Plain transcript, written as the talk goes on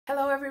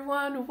Hello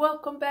everyone,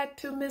 welcome back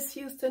to Ms.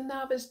 Houston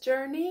Novice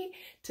Journey.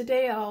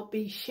 Today I'll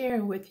be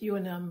sharing with you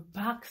an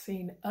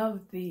unboxing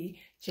of the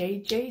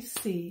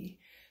JJC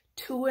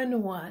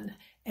 2-in-1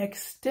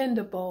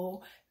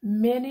 Extendable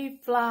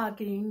Mini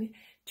Vlogging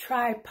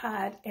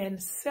Tripod and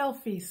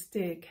Selfie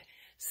Stick.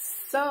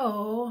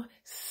 So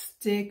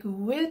stick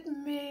with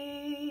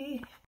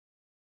me.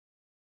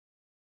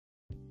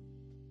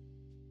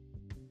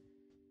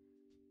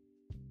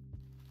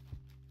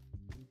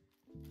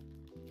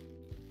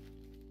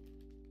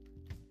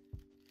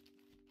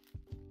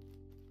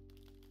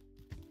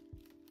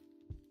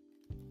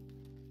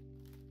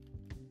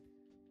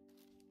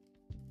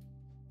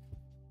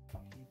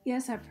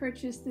 Yes, I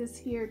purchased this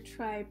here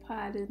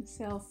tripod and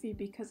selfie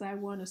because I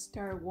want to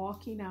start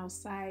walking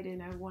outside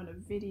and I want to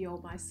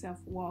video myself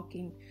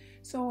walking.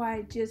 So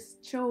I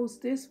just chose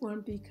this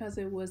one because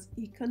it was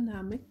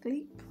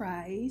economically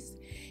priced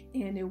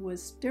and it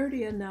was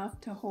sturdy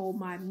enough to hold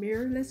my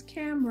mirrorless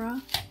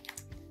camera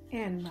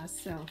and my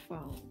cell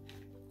phone.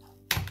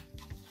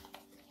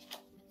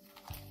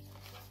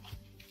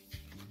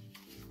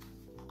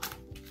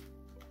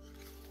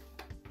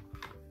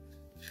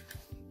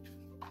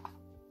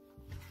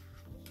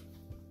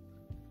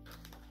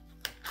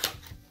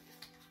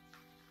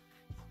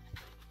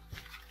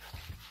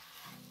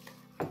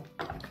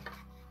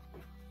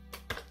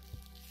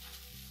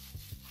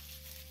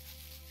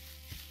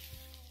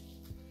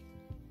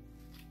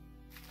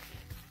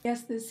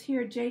 Yes, this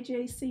here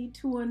JJC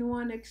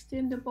 2-in-1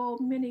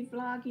 Extendable Mini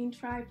Vlogging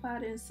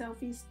Tripod and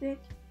Selfie Stick.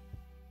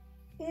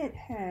 It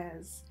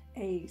has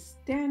a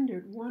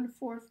standard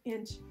 1/4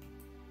 inch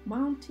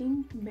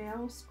mounting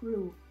male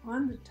screw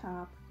on the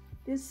top.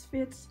 This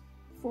fits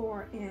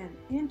for an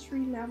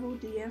entry-level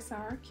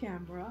DSLR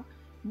camera,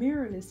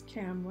 mirrorless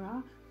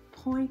camera,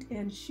 point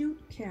and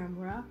shoot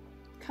camera,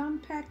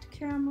 compact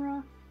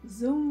camera,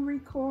 zoom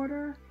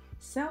recorder,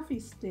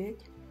 selfie stick,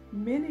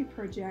 mini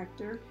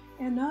projector,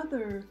 and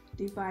other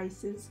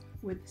devices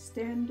with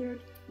standard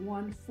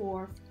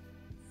 1/4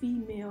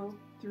 female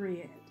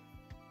thread.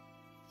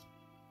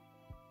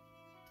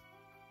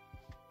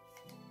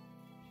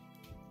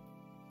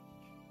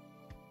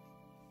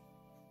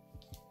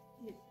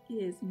 It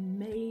is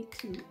made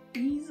to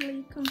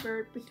easily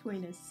convert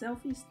between a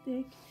selfie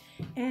stick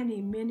and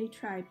a mini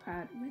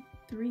tripod with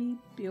 3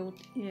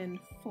 built-in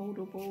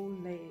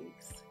foldable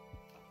legs.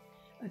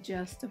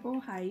 Adjustable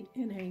height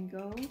and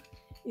angle.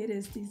 It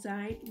is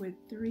designed with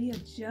 3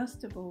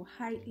 adjustable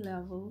height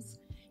levels.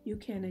 You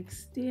can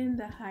extend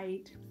the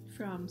height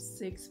from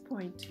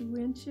 6.2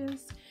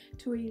 inches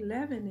to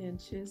 11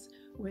 inches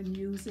when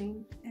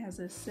using as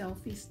a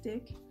selfie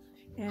stick,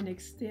 and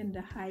extend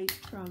the height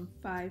from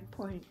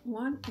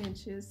 5.1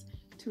 inches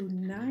to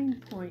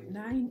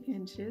 9.9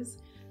 inches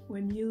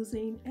when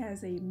using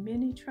as a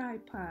mini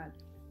tripod.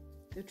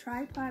 The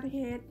tripod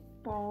head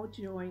ball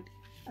joint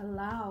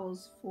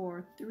allows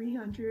for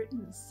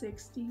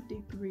 360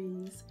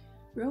 degrees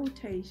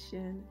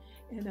rotation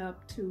and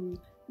up to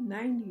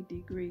 90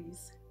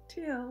 degrees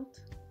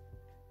tilt.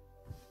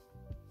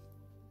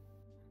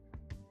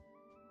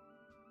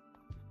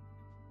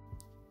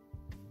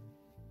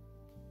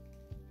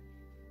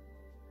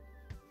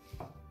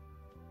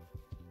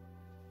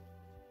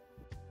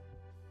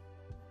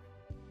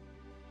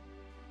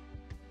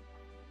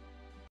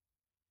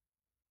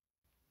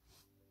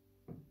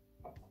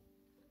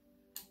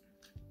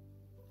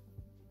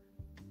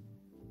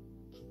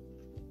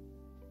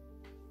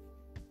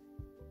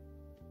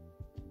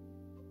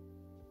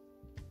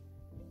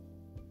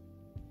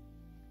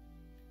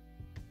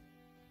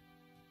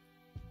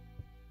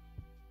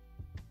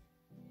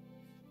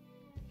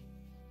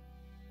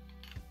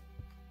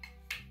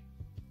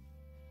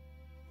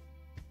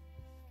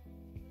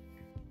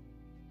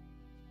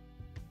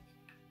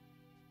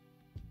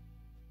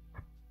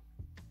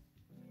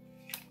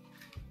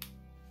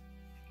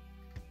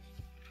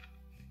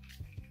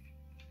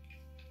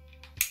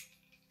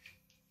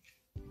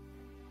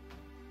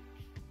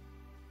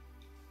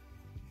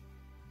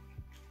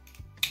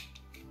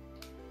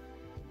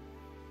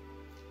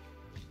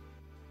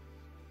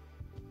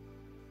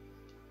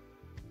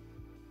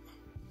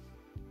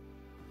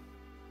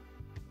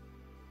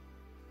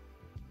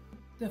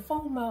 The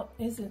phone mount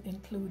isn't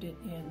included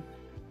in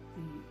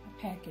the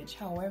package.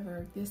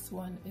 However, this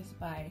one is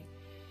by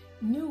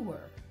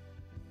Neewer.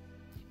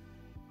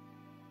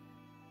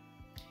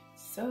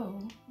 So,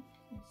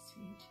 let's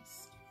see,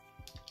 just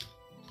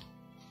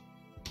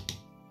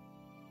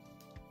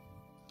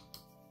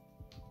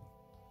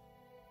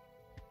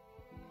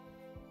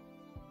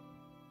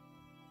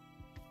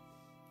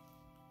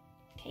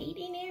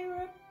Katie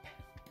Neewer.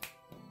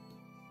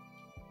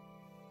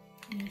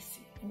 Let me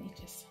see, let me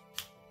just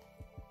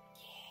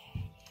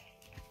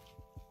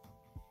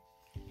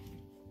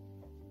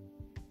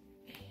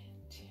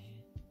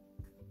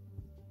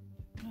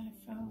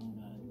on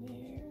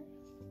there,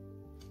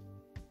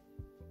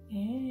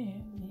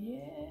 and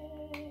yeah.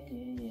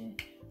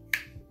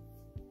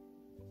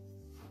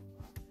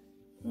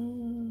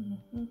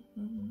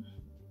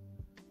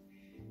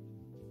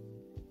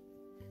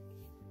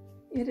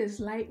 It is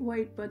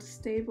lightweight but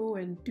stable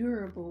and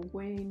durable,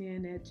 weighing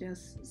in at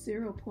just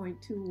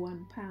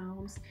 0.21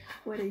 pounds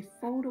with a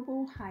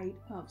foldable height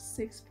of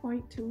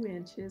 6.2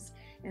 inches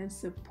and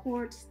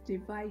supports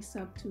device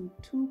up to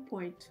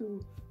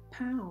 2.2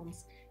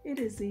 pounds. It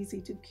is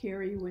easy to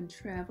carry when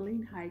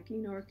traveling,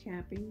 hiking, or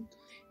camping.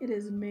 It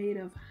is made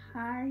of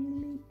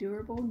highly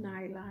durable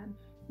nylon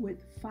with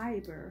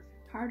fiber,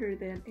 harder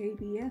than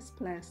ABS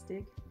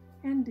plastic,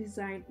 and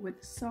designed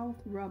with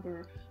soft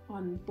rubber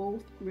on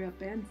both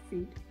grip and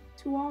feet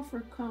to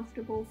offer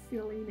comfortable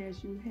feeling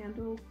as you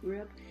handle,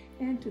 grip,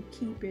 and to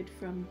keep it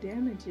from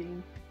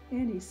damaging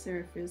any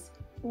surface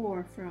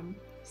or from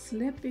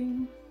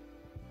slipping.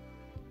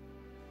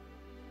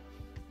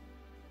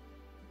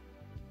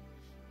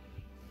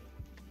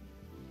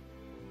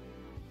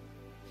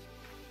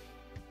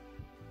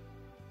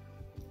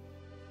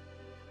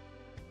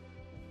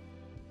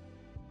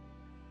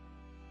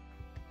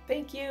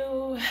 Thank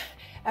you.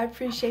 I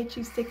appreciate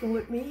you sticking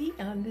with me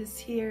on this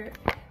here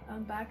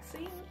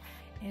unboxing,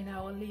 and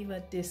I will leave a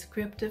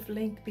descriptive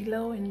link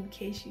below in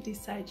case you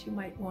decide you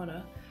might want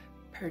to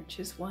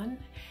purchase one.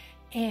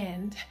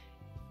 And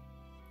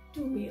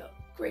do me a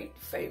great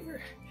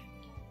favor,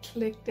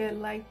 click that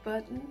like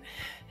button,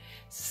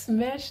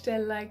 smash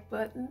that like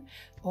button,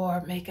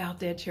 or make out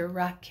that you're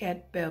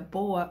Rocket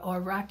Balboa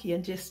or Rocky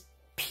and just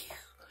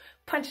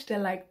punch the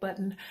like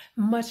button.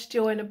 Much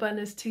joy and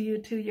abundance to you,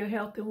 to your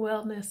health and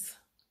wellness.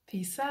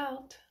 Peace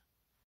out.